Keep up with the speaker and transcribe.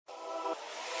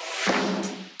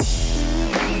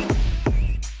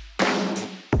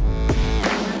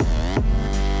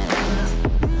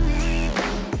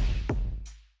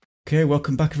Okay,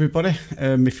 welcome back everybody.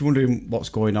 If you're wondering what's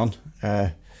going on,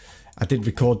 I did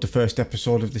record the first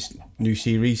episode of this new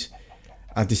series.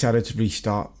 I decided to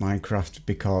restart Minecraft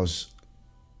because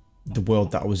the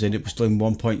world that I was in, it was still in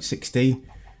 1.16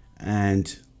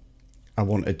 and I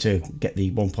wanted to get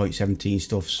the 1.17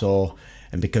 stuff. So,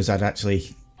 and because I'd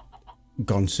actually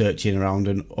gone searching around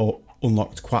and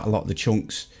unlocked quite a lot of the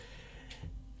chunks,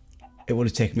 it would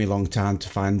have taken me a long time to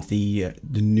find the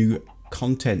new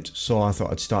content, so I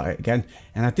thought I'd start it again.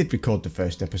 And I did record the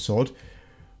first episode,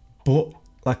 but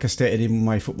like I stated in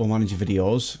my Football Manager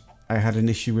videos, I had an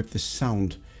issue with the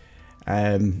sound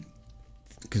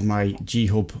because my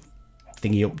G-Hub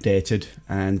thingy updated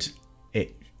and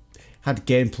it had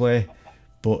gameplay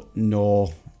but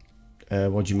no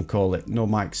no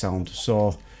mic sound.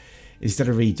 So instead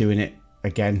of redoing it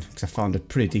again, because I found a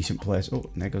pretty decent place,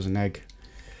 oh, there goes an egg.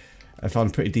 I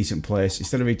found a pretty decent place.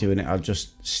 Instead of redoing it, I'll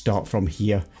just start from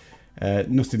here.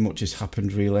 Nothing much has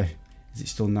happened really. Is it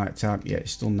still night time? Yeah,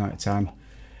 it's still night time.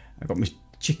 I've got my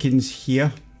chickens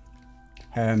here.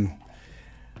 Yeah,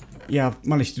 I've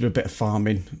managed to do a bit of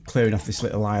farming, clearing off this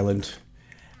little island.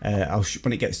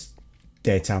 When it gets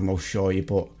daytime, I'll show you.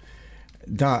 But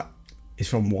that is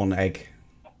from one egg.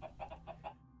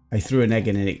 I threw an egg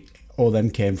in and all them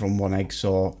came from one egg.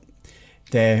 So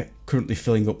they're currently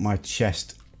filling up my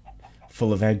chest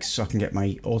full of eggs so I can get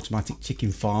my automatic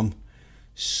chicken farm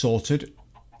sorted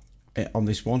on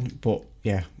this one. But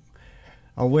yeah,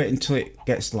 I'll wait until it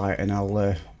gets light and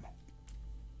I'll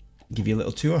give you a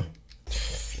little tour.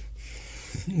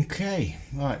 Okay,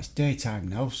 right, it's daytime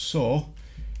now. So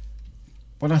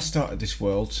when I started this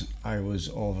world, I was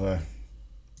over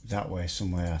that way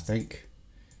somewhere, I think.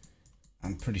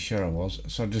 I'm pretty sure I was.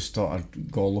 So I just thought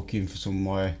I'd go looking for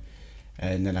somewhere,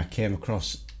 and then I came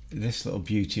across this little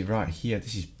beauty right here.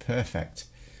 This is perfect.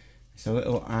 It's a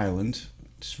little island.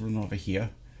 Just run over here,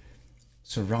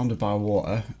 surrounded by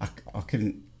water. I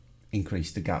can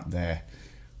increase the gap there,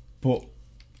 but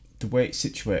the way it's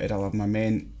situated, I'll have my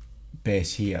main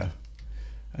base here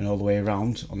and all the way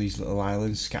around on these little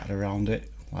islands scattered around it,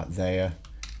 like there,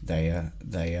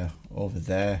 over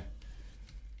there,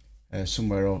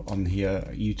 somewhere on here.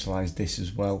 Utilize this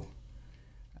as well,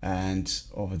 and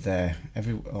over there,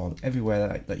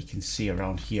 everywhere that you can see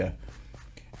around here,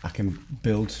 I can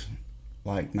build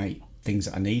like my things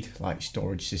that I need, like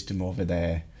storage system over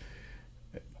there.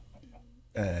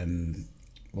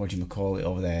 What do you call it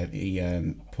over there?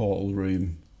 The portal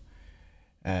room.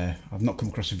 I've not come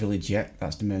across a village yet.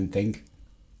 That's the main thing.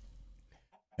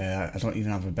 I don't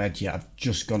even have a bed yet. I've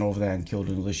just gone over there and killed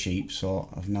another sheep, so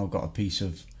I've now got a piece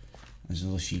of. There's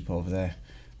another sheep over there.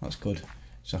 That's good.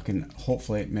 So I can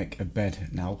hopefully make a bed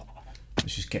now.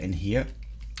 Let's just get in here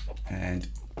and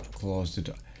close the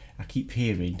door. I keep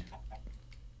hearing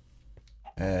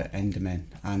endermen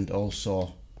and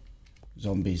also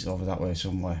zombies over that way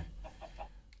somewhere.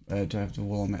 Do I have the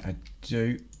wool on it? I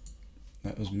do.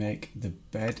 Let us make the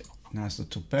bed. Nice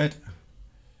little bed.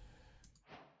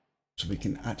 So we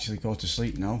can actually go to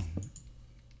sleep now.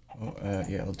 Oh,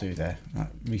 yeah, it'll do there.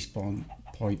 Right, respawn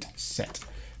point set.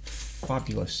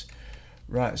 Fabulous.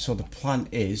 Right, so the plan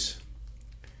is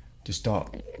to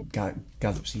start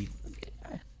gather. See,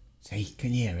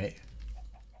 can you hear it?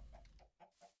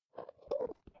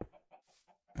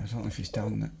 I don't know if it's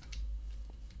down there.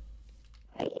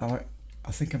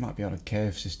 I think I might be on a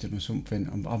cave system or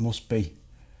something. I must be.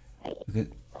 Look at,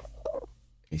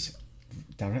 it's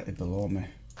directly below me.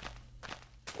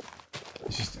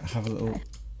 Let's just have a little.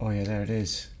 Oh yeah, there it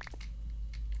is.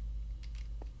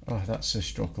 Oh, that's a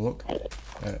stroke of luck.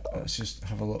 Let's just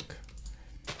have a look.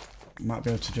 Might be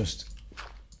able to just.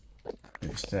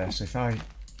 It's there. So if I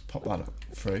pop that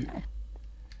through,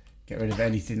 get rid of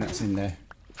anything that's in there.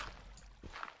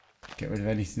 Get rid of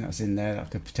anything that's in there that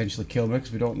could potentially kill me,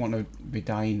 because we don't want to be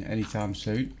dying anytime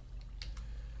soon.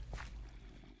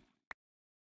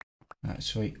 That's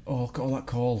sweet. Oh, look at all that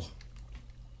coal.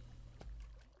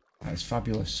 That is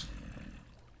fabulous.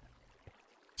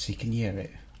 So you can hear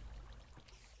it.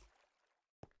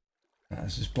 Right,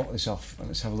 let's just block this off and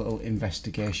let's have a little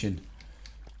investigation.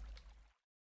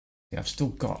 Yeah, I've still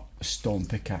got a stone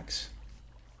pickaxe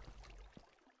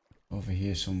over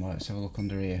here somewhere. Let's have a look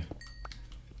under here.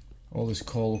 All this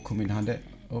coal will come in handy.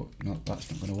 Oh, no, that's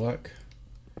not going to work.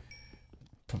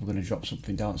 Probably going to drop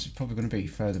something down. So it's probably going to be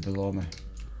further below me.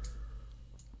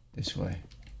 This way.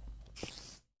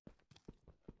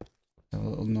 Have a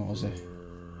little nosy.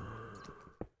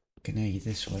 Can hear you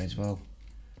this way as well.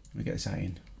 Let me get this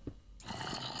iron.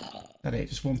 That it,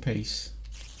 just one piece.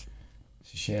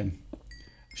 It's a shame.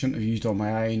 I shouldn't have used all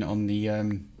my iron on the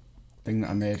thing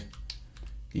that I made.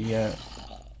 The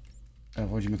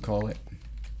what do you call it?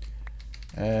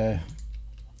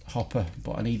 hopper,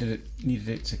 but I needed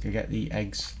it to get the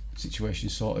eggs situation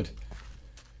sorted.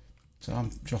 So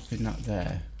I'm dropping that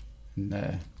there and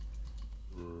there.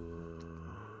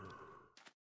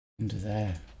 Under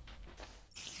there.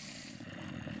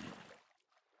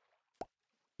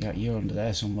 Yeah, you're under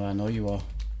there somewhere, I know you are.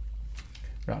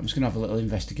 Right, I'm just going to have a little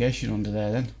investigation under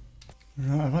there then.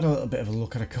 Right, I've had a little bit of a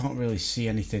look and I can't really see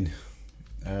anything.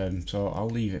 So I'll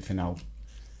leave it for now.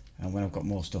 And when I've got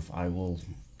more stuff, I will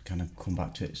kind of come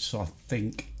back to it. So I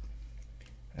think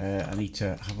I need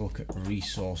to have a look at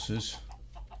resources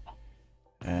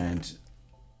and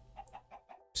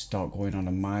start going on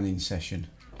a mining session.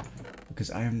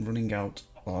 Because I am running out.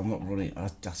 Well, I'm not running. I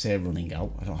say running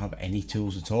out. I don't have any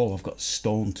tools at all. I've got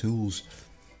stone tools,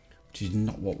 which is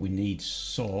not what we need.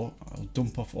 So I'll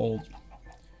dump off all.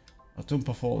 I'll dump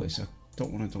off all this. I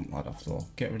don't want to dump that off though.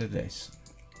 Get rid of this,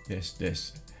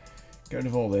 this. Get rid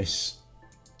of all this,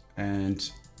 and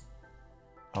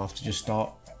I'll have to just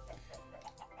start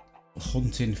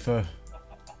hunting for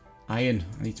iron.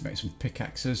 I need to make some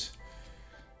pickaxes.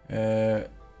 I'll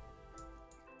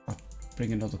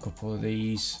bring another couple of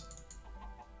these.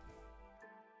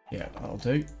 Yeah, that'll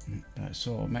do. Right,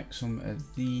 so I'll make some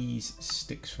of these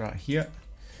sticks right here,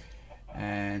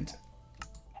 and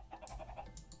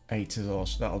 8 of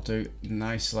those. That'll do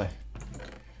nicely.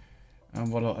 And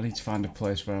what I need to find a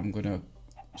place where I'm gonna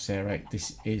say, right,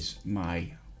 this is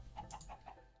my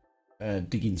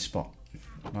digging spot.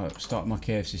 I'll start my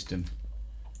cave system.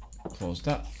 Close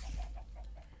that.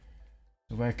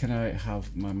 So where can I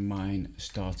have my mine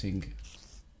starting?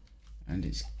 And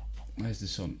it's, where's the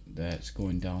sun? There, it's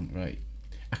going down. Right,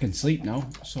 I can sleep now,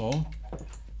 so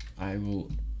I will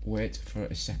wait for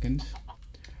a second.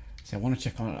 So I want to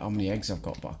check on how many eggs I've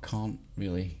got, but I can't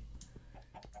really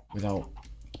without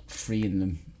freeing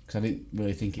them, because I didn't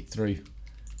really think it through.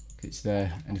 It's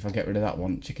there, and if I get rid of that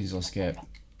one, chickens will escape.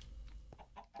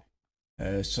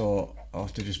 So I'll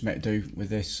have to just make do with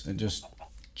this and just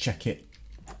check it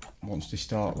once they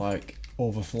start like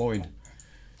overflowing.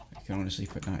 You can only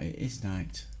sleep at night. It is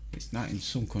night. It's night in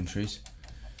some countries.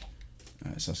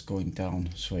 So that's going down.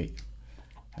 Sweet.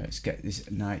 Let's get this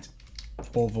night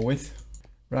over with.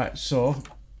 Right, so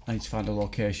I need to find a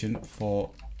location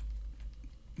for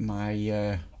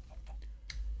my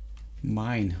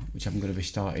mine, which I'm going to be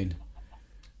starting.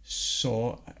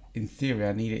 So in theory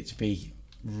I need it to be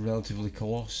relatively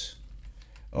close.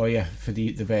 Oh yeah, for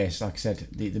the base, like I said,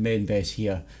 the main base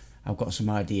here, I've got some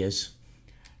ideas.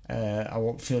 I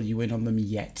won't fill you in on them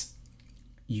yet.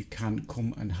 You can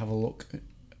come and have a look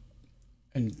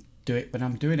and do it when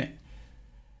I'm doing it.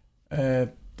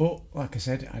 But like I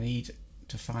said, I need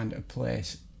to find a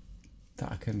place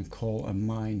that I can call a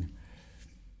mine.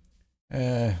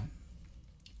 So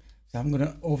I'm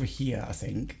gonna, over here I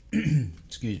think,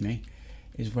 excuse me,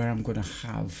 is where I'm gonna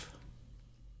have,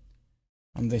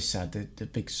 on this side, the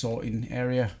big sorting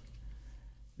area,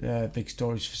 the big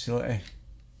storage facility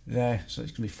there, so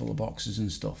it's gonna be full of boxes and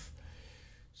stuff.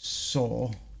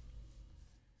 So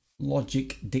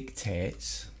logic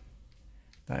dictates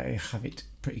that I have it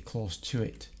pretty close to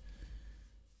it.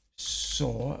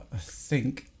 So I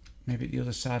think maybe the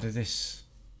other side of this,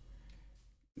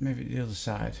 maybe the other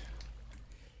side.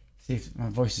 See if my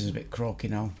voice is a bit croaky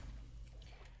now.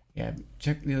 Yeah,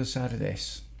 check the other side of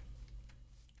this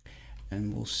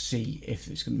and we'll see if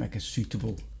it's going to make a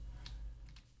suitable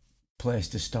place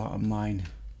to start a mine.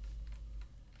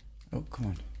 Oh, come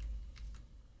on.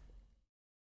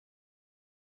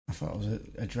 I thought it was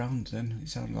a drowned then. It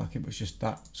sounded like it was just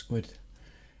that squid.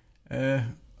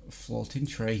 Floating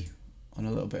tree on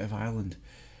a little bit of island.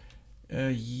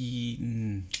 I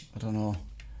don't know.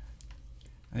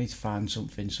 I need to find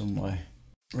something somewhere.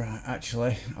 Right,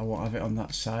 actually, I won't have it on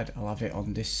that side. I'll have it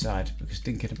on this side, because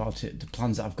thinking about it, the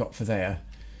plans that I've got for there,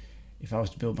 if I was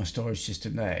to build my storage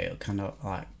system there, it'll kind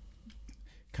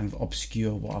of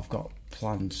obscure what I've got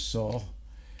planned. So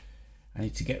I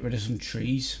need to get rid of some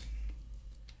trees,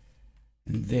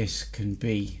 and this can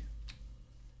be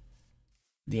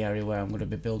the area where I'm going to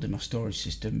be building my storage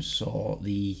system. So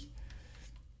the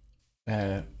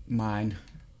mine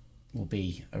will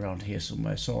be around here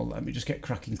somewhere. So let me just get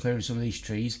cracking, clearing some of these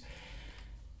trees,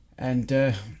 and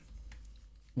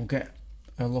we'll get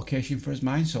a location for his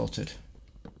mine sorted.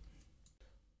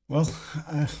 Well,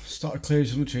 I started clearing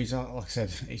some of the trees. Like I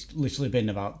said, it's literally been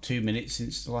about 2 minutes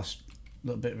since the last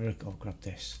little bit of oh, grab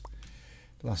this,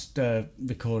 the last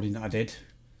recording that I did.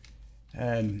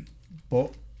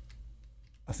 But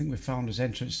I think we found his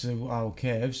entrance to our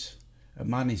caves, a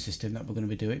mining system that we're going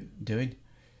to be doing.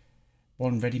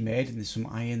 One ready made, and there's some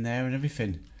iron there and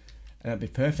everything, and that'd be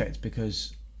perfect,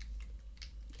 because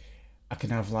I can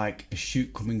have like a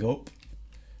chute coming up,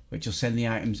 which will send the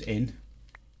items into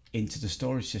the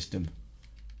storage system.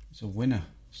 It's a winner.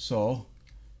 So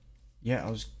yeah,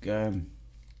 I'm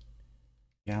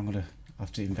gonna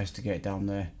have to investigate down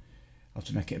there. I'll have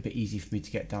to make it a bit easy for me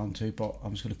to get down to, but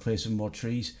I'm just gonna clear some more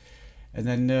trees and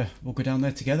then we'll go down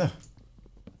there together.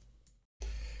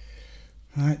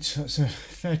 Right, so that's a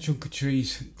fair chunk of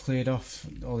trees cleared off.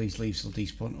 All these leaves will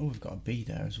despawn. Oh, we've got a bee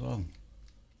there as well.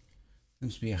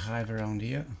 Seems to be a hive around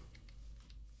here.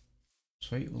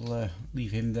 Sweet, we'll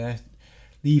leave him there.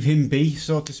 Leave him be,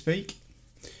 so to speak.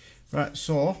 Right,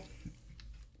 so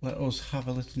let us have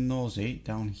a little nosy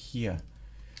down here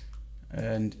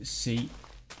and see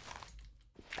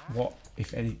what,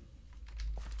 if any.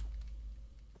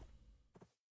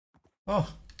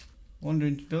 Oh,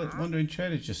 wandering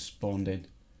trader just spawned in.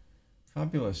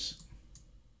 Fabulous.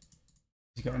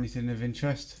 Has he got anything of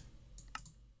interest?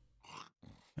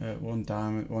 One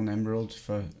diamond, one emerald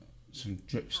for some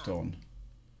dripstone,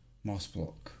 moss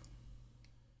block.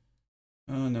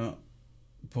 Oh no,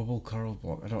 bubble coral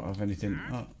block. I don't have anything.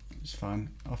 Oh, it's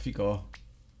fine. Off you go.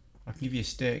 I can give you a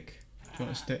steak. Do you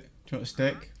want a steak? Do you want a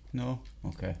steak? No?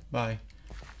 Okay, bye.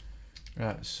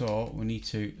 Right, so we need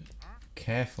to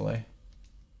carefully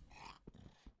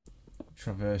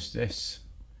traverse this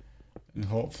and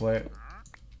hopefully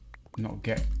not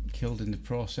get killed in the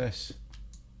process.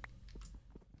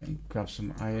 And grab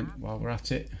some iron while we're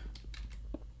at it,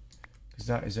 because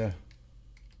that is a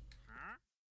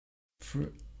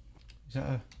fruit. Is that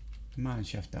a mine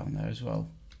shaft down there as well?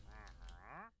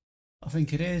 I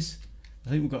think it is.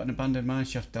 I think we've got an abandoned mine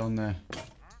shaft down there.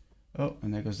 Oh,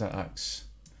 and there goes that axe.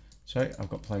 Sorry, I've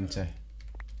got plenty.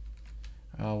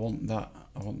 I want that.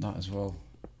 I want that as well.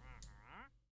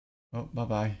 Oh, bye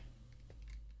bye.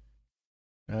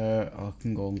 I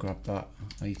can go and grab that.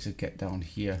 I need to get down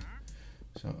here.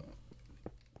 So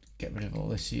get rid of all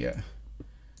this here.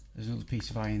 There's another piece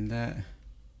of iron there.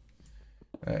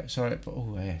 Sorry, but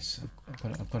oh yes,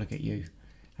 I've got to get you.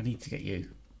 I need to get you.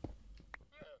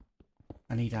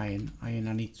 I need iron. I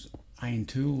need iron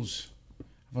tools.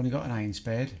 I've only got an iron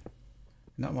spade.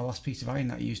 And that's my last piece of iron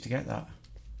that I used to get that.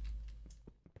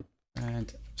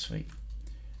 And sweet.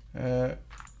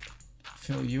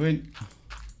 Fill you in.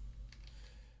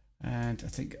 And I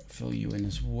think fill you in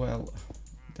as well.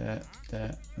 There.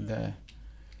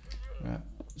 Right,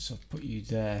 so put you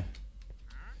there.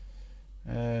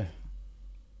 Put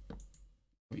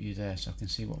you there so I can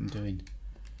see what I'm doing.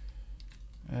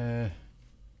 Yeah,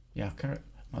 might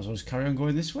as well just carry on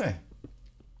going this way.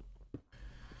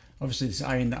 Obviously this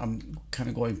iron that I'm kind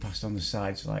of going past on the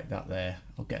sides like that there,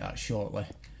 I'll get that shortly.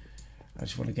 I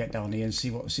just want to get down here and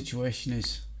see what the situation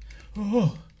is.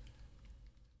 Oh!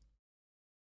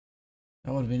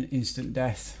 That would have been instant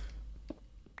death.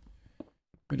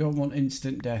 We don't want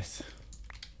instant death.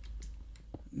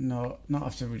 No, not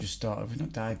after we just started. We've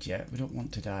not died yet. We don't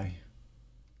want to die.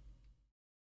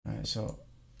 Right, so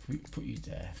if we put you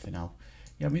there for now.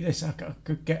 Yeah, I mean this, I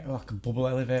could get like a bubble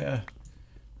elevator.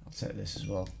 I'll take this as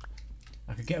well.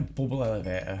 I could get a bubble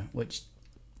elevator, which,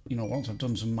 you know, once I've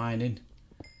done some mining,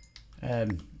 I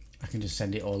can just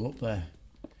send it all up there.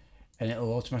 And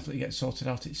it'll automatically get sorted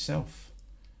out itself.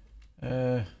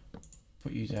 Put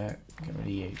you there, get rid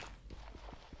of you.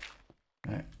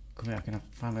 Right, come here, I can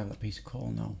finally have that piece of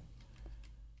coal now.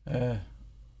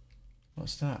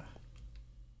 What's that?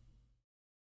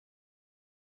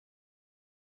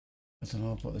 I don't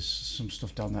know, but there's some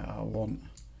stuff down there I want.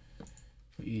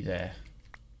 Put you there.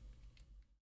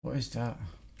 What is that?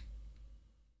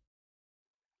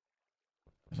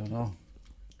 I don't know.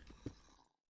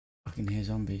 I can hear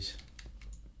zombies.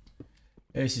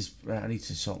 This is right. I need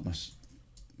to sort my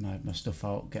stuff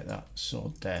out. Get that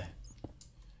sword there.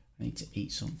 I need to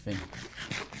eat something.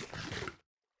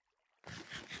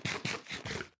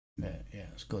 Yeah,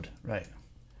 that's good. Right.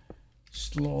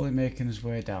 Slowly making his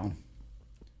way down.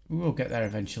 We will get there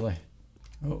eventually.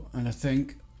 Oh, and I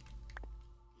think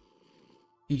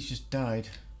he's just died.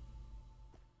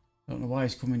 I don't know why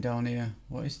he's coming down here.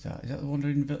 What is that? Is that the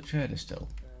wandering trader still?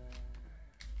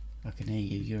 I can hear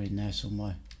you. You're in there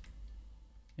somewhere.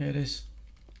 Yeah, it is.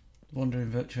 The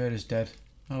wandering trader's dead.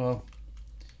 Oh well.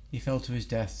 He fell to his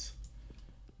death.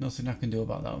 Nothing I can do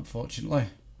about that, unfortunately.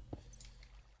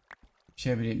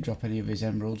 Shame he didn't drop any of his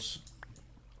emeralds.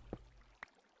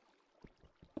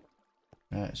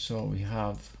 Right, so we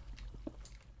have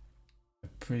a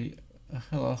pretty...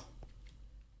 hello.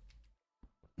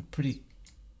 A pretty...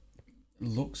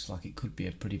 looks like it could be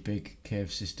a pretty big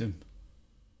cave system.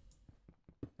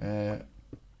 We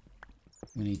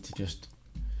need to just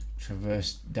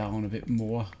traverse down a bit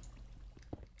more.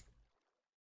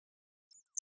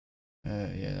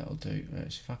 Yeah, do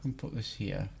is if I can put this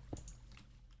here.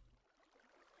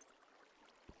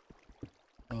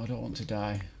 Oh, I don't want to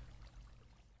die.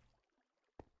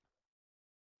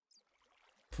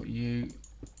 Put you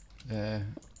there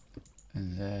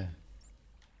and there.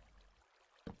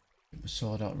 Get my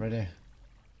sword out ready.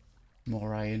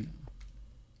 More iron.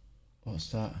 What's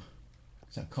that?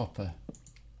 Is that copper?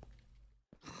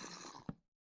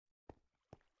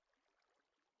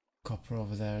 Copper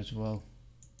over there as well.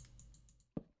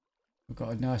 We've got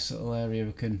a nice little area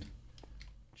we can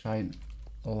try and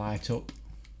light up.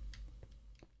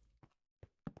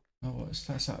 Oh, what's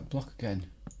that's that block again?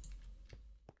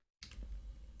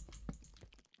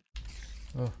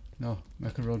 Oh no,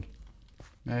 make a run.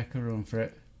 Make a run for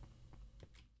it.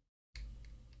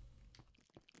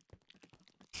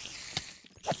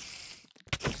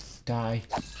 Die.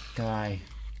 Die.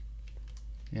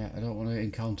 Yeah, I don't want to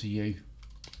encounter you.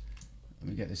 Let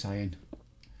me get this iron.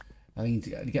 I need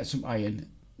to get some iron,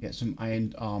 get some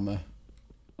iron armor,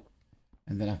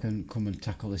 and then I can come and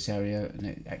tackle this area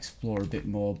and explore a bit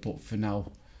more. But for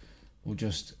now, we'll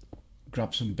just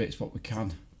grab some bits what we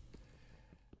can,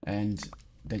 and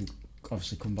then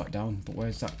obviously come back down. But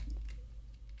where's that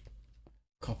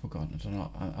copper gone? I don't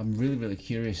know. I'm really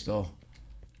curious though.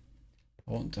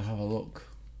 I want to have a look.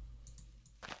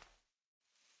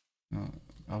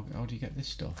 How do you get this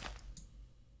stuff?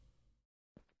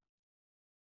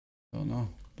 Don't know,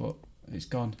 but it's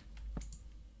gone.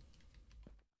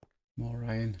 More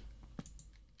iron.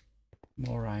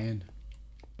 More iron.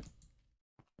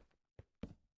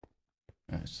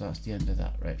 Right, so that's the end of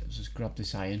that. Right, let's just grab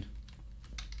this iron.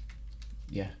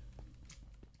 Yeah.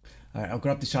 Alright, I'll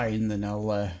grab this iron, then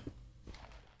I'll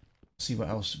see what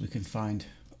else we can find.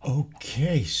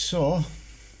 Okay, so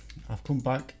I've come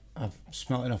back. I've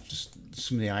smelted off just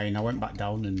some of the iron. I went back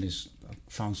down and I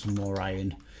found some more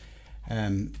iron.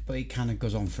 But it kind of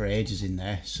goes on for ages in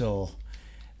there, so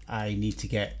I need to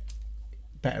get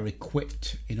better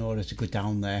equipped in order to go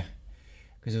down there,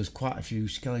 because there was quite a few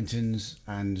skeletons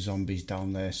and zombies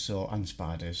down there, so, and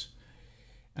spiders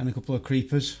and a couple of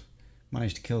creepers.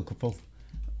 Managed to kill a couple.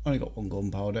 Only got one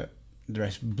gunpowder, the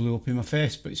rest blew up in my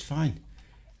face, but it's fine.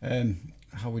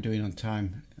 How are we doing on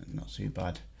time? Not too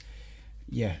bad.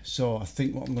 Yeah, so I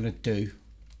think what I'm going to do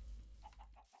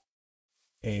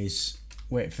is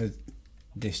wait for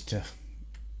this to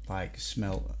like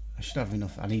smelt. I should have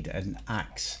enough. I need an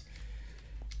axe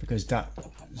because that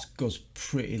goes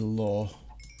pretty low.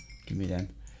 Give me them.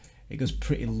 It goes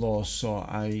pretty low, so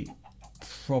I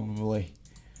probably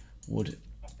would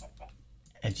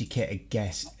educate a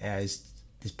guess as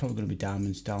there's probably going to be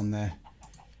diamonds down there.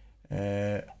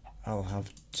 I'll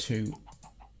have 2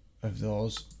 of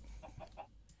those.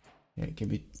 Yeah, give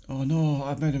me. Oh no,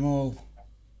 I've made them all.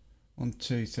 1,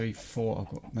 2, 3, 4.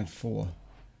 I've made 4.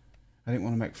 I didn't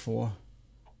want to make 4.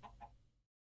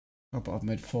 Oh, but I've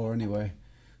made 4 anyway.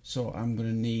 So I'm going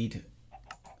to need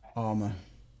armor.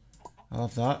 I'll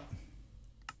have that.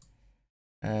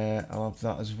 I'll have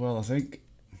that as well, I think.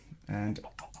 And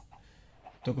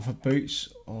don't go for boots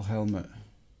or helmet.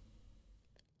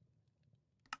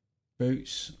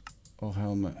 Boots or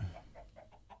helmet.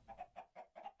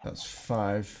 That's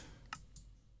 5.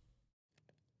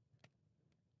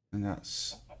 And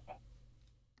that's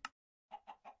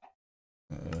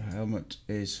helmet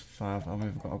is 5.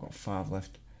 I've got 5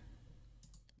 left.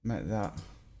 Make that.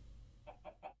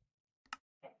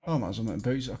 Oh, I might as well make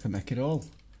boots. I can make it all.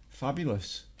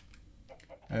 Fabulous.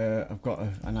 I've got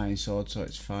an iron sword, so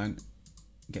it's fine.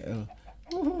 Get a.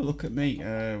 Oh, look at me.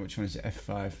 Which one is it?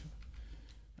 F5.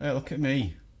 Hey, look at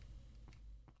me.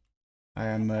 I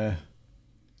am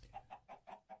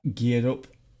geared up,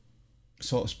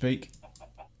 so to speak.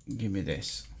 Give me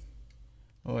this.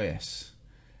 Oh yes.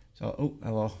 So, oh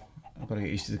hello. I've got to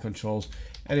get used to the controls.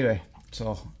 Anyway,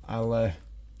 so I'll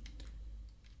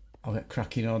get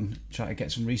cracking on, try to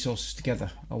get some resources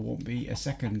together. I won't be a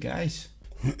second, guys.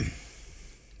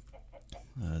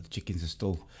 The chickens are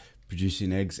still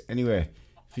producing eggs. Anyway,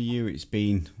 for you it's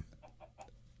been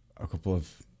a couple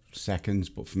of seconds,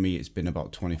 but for me it's been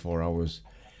about 24 hours.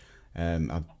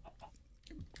 I've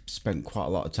spent quite a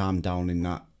lot of time down in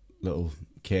that little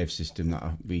cave system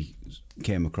that we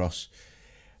came across.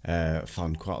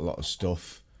 Found quite a lot of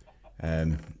stuff.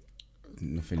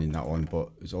 Nothing in that one, but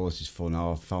it's all this is fun.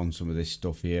 I've found some of this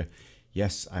stuff here.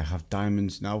 Yes, I have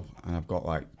diamonds now, and I've got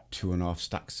like 2.5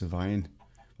 stacks of iron.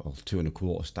 Well,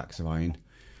 2.25 stacks of iron.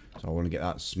 So I want to get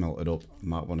that smelted up.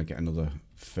 Might want to get another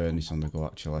furnace on the go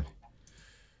actually.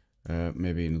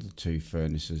 Maybe another 2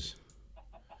 furnaces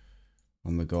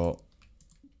on the go.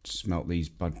 Smelt these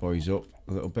bad boys up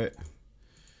a little bit.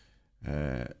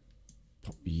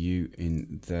 Pop you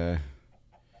in there.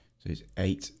 So it's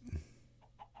 8.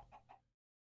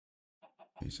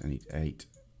 I need 8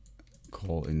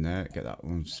 coal in there. Get that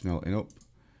one smelting up.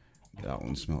 Get that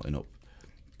one smelting up.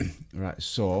 Right,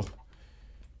 so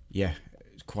yeah,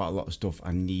 it's quite a lot of stuff.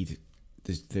 I need.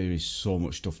 There is so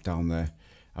much stuff down there.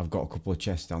 I've got a couple of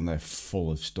chests down there full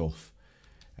of stuff.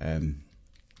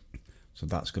 So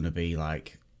that's going to be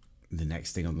like the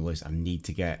next thing on the list. I need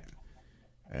to get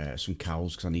some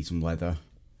cows because I need some leather.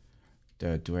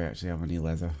 Do I actually have any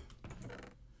leather?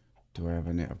 Do I have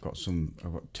any? I've got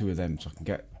 2 of them, so I can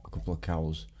get a couple of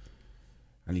cows.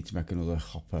 I need to make another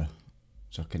hopper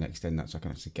so I can extend that, so I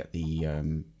can actually get the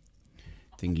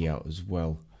thingy out as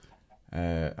well.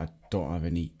 I don't have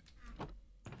any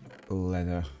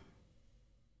leather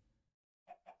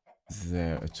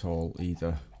there at all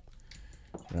either.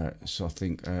 Right, so I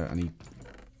think I need.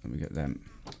 Let me get them.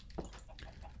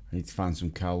 I need to find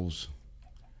some cows.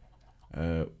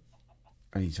 I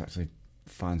need to actually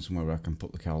find somewhere where I can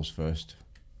put the cows first.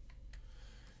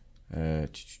 I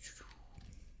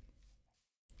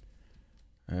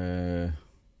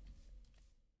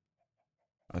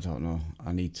don't know.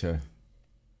 I need to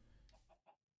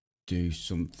do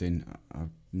something. I have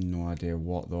no idea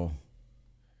what though.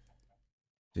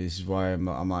 This is why I'm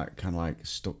like kind of like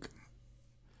stuck.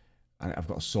 I've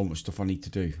got so much stuff I need to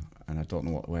do, and I don't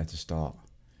know where to start.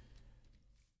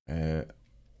 Is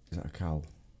that a cow?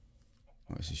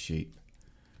 Oh, it's a sheep.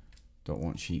 Don't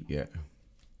want sheep yet.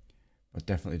 I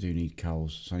definitely do need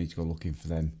cows, so I need to go looking for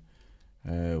them.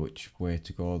 Which way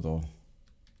to go though?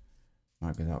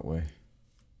 Might be that way.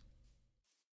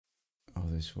 Oh,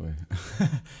 this way.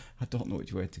 I don't know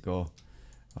which way to go.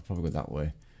 I'll probably go that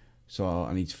way. So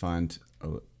I need to find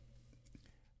a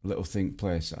little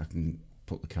place that I can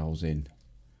put the cows in.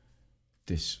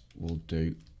 This will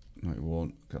do. No, it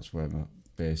won't. That's where my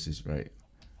base is, right?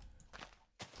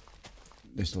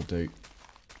 This will do.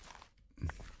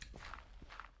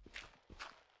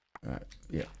 Right,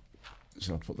 yeah.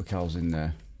 So I'll put the cows in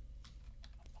there.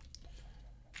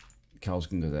 Cows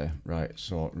can go there. Right,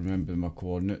 so remember my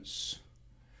coordinates.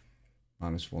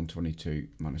 -122,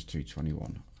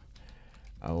 -221.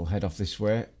 I'll head off this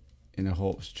way in the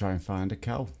hopes to try and find a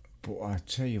cow. But I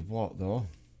tell you what though,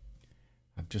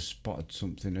 I've just spotted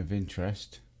something of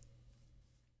interest.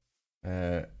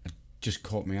 It just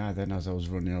caught my eye then as I was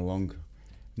running along.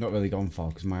 Not really gone far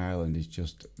because my island is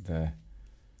just there.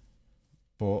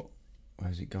 But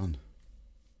where's it gone?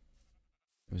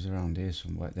 It was around here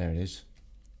somewhere. There it is.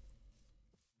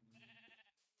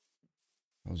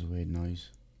 That was a weird noise.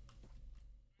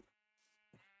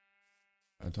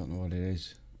 I don't know what it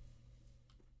is.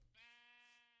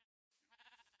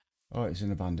 Oh, it's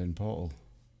an abandoned portal.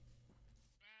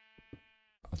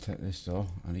 I'll take this though.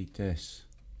 I need this.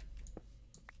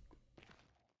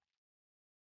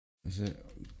 Is it?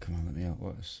 Come on, let me out.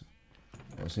 What's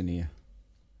in here?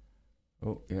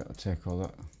 Oh, yeah, I'll take all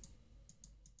that.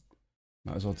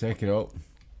 Might as well take it up.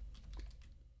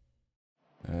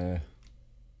 There's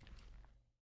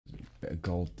a bit of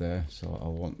gold there,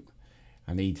 so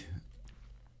I need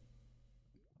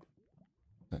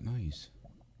that noise.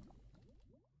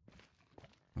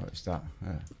 Oh, it's that.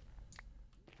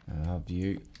 I'll have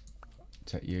you.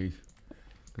 Take you.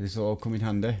 This will all come in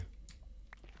handy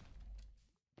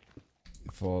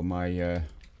for my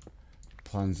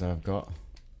plans that I've got.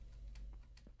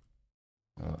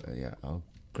 Yeah, I'll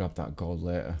grab that gold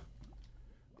later.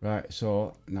 Right,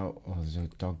 so now, oh, there's a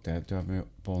dog there. Do I have any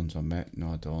bones on me?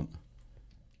 No, I don't.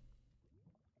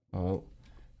 Oh well.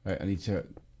 Right, I need to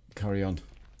carry on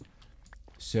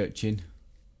searching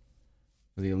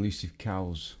for the elusive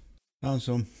cows. Found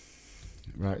some.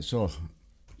 Right, so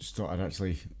just thought I'd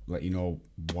actually let you know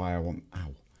why I want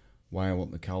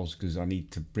the cows, because I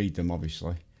need to breed them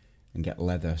obviously and get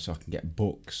leather so I can get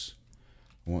books.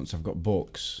 And once I've got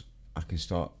books, I can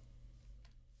start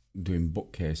doing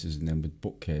bookcases, and then with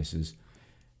bookcases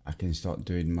I can start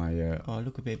doing my oh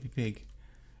look, a baby pig.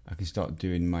 I can start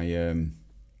doing my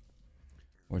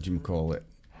what do you call it,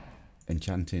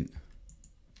 enchanting.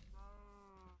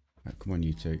 Right, come on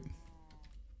you two.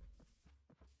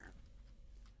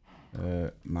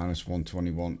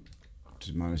 -121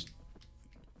 to minus.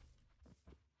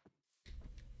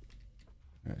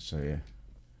 Right, so yeah,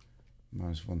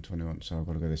 -121. So I've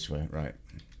got to go this way. Right,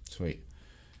 sweet.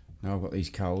 Now I've got these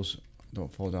cows.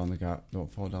 Don't fall down the gap.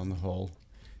 Don't fall down the hole.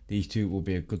 These two will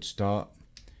be a good start.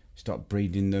 Start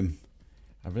breeding them.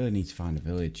 I really need to find a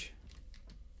village.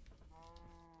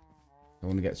 I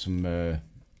want to get some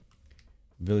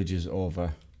villagers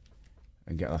over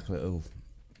and get like a little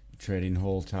trading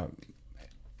hall type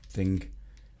thing,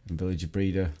 and villager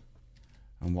breeder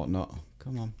and whatnot.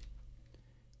 Come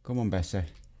on, Bessie.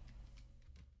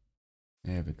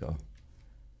 There we go.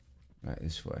 Right,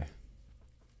 this way.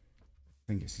 I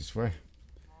think it's this way.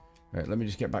 Right, let me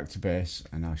just get back to base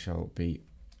and I shall be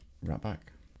right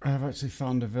back. I've actually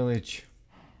found a village.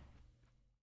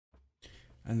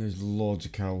 And there's loads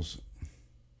of cows.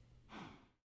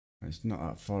 It's not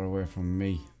that far away from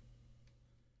me.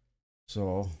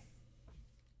 So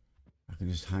I can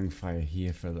just hang fire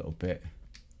here for a little bit.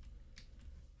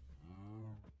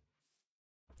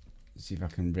 See if I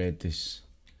can raid this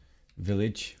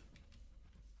village.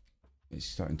 It's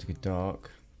starting to get dark.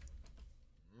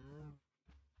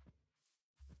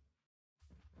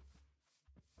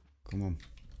 Come on.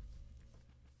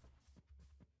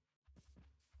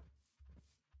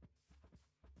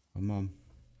 Come on.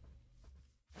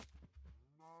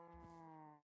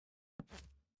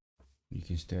 You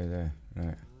can stay there,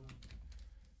 right?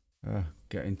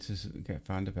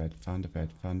 Find a bed, find a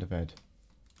bed, find a bed.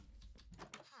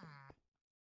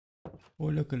 Oh,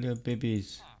 look at little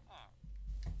babies.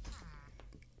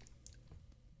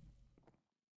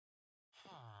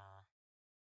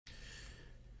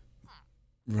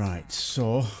 Right,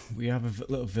 so we have a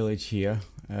little village here.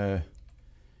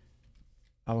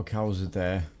 Our cows are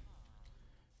there.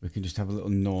 We can just have a little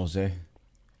nosy.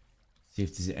 See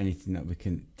if there's anything that we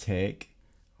can take.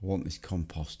 I want this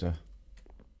composter.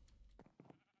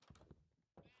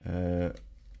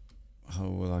 How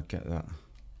will I get that?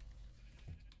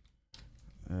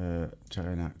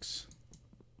 Giant axe.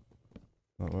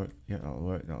 That'll work. Yeah, that'll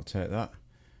work. That'll take that.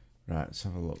 Right, let's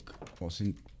have a look. What's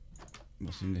in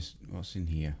this? What's in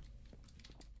here?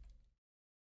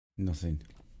 Nothing.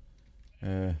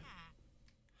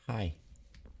 Hi.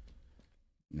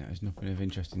 No, there's nothing of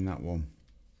interest in that one.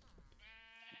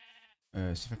 See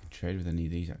if I can trade with any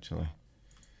of these actually.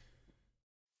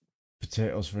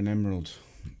 Potatoes for an emerald.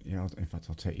 Yeah, in fact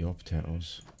I'll take your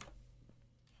potatoes.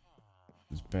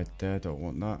 There's bed there, don't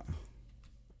want that.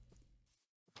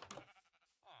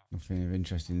 Nothing of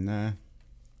interest in there.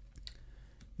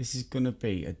 This is gonna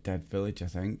be a dead village, I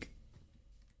think.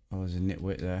 Oh, there's a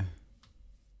nitwit there.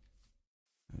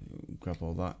 Grab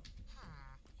all that.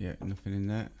 Yeah, nothing in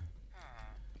there.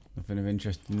 Nothing of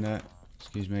interest in there.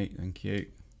 Excuse me, thank you.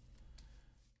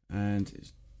 And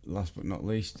last but not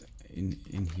least, in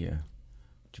here,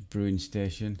 to brewing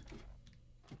station.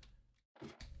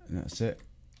 And that's it.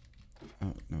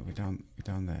 Oh no, we're down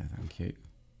there, thank you.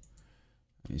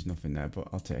 There's nothing there, but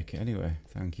I'll take it anyway.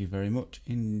 Thank you very much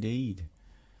indeed.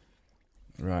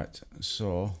 Right,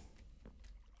 so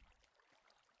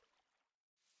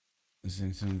is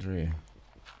anything under here?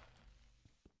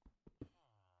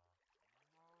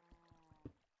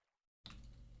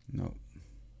 No.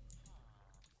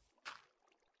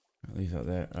 I'll leave that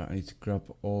there. I need to grab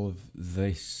all of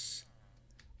this.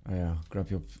 Oh yeah, grab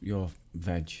your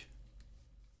veg.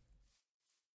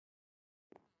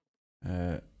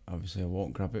 Obviously I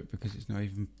won't grab it because it's not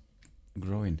even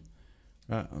growing.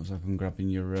 Right, I was like I'm grabbing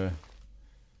your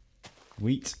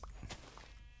wheat.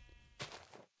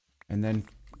 And then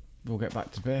we'll get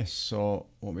back to base, so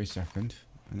won't be a second.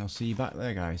 And I'll see you back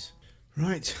there, guys.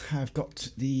 Right, I've got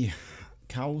the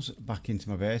cows back into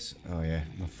my base. Oh yeah,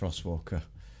 my frostwalker.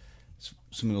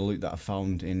 Some of the loot that I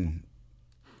found in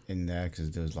there,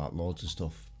 because there's like loads of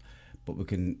stuff. But we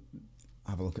can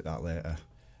have a look at that later,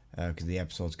 because the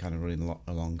episode's kind of running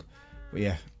along. But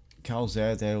yeah, cows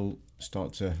there, they'll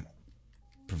start to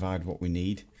provide what we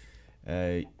need.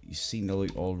 You've seen the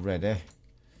loot already.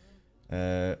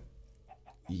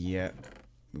 Yeah,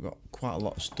 we've got quite a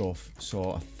lot of stuff,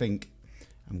 so I think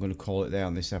I'm going to call it there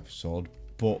on this episode.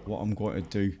 But what I'm going to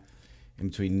do in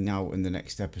between now and the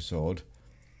next episode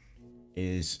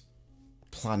is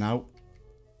plan out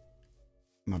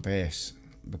my base,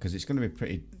 because it's going to be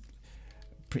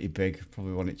pretty big.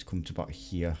 Probably want it to come to about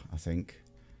here, I think,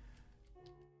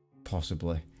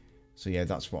 possibly. So yeah,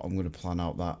 that's what I'm going to plan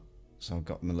out that. So I've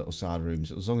got my little side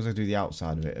rooms. As long as I do the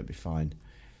outside of it, it'll be fine.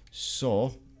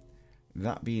 So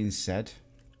that being said,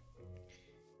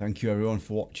 thank you everyone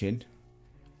for watching.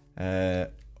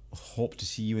 Hope to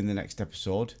see you in the next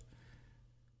episode.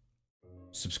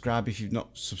 Subscribe if you've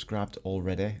not subscribed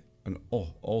already. And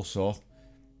also,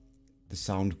 the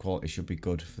sound quality should be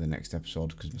good for the next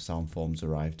episode because my sound form's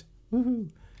arrived. Woohoo!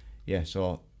 Yeah,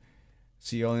 so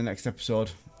see you all in the next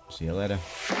episode. See you later.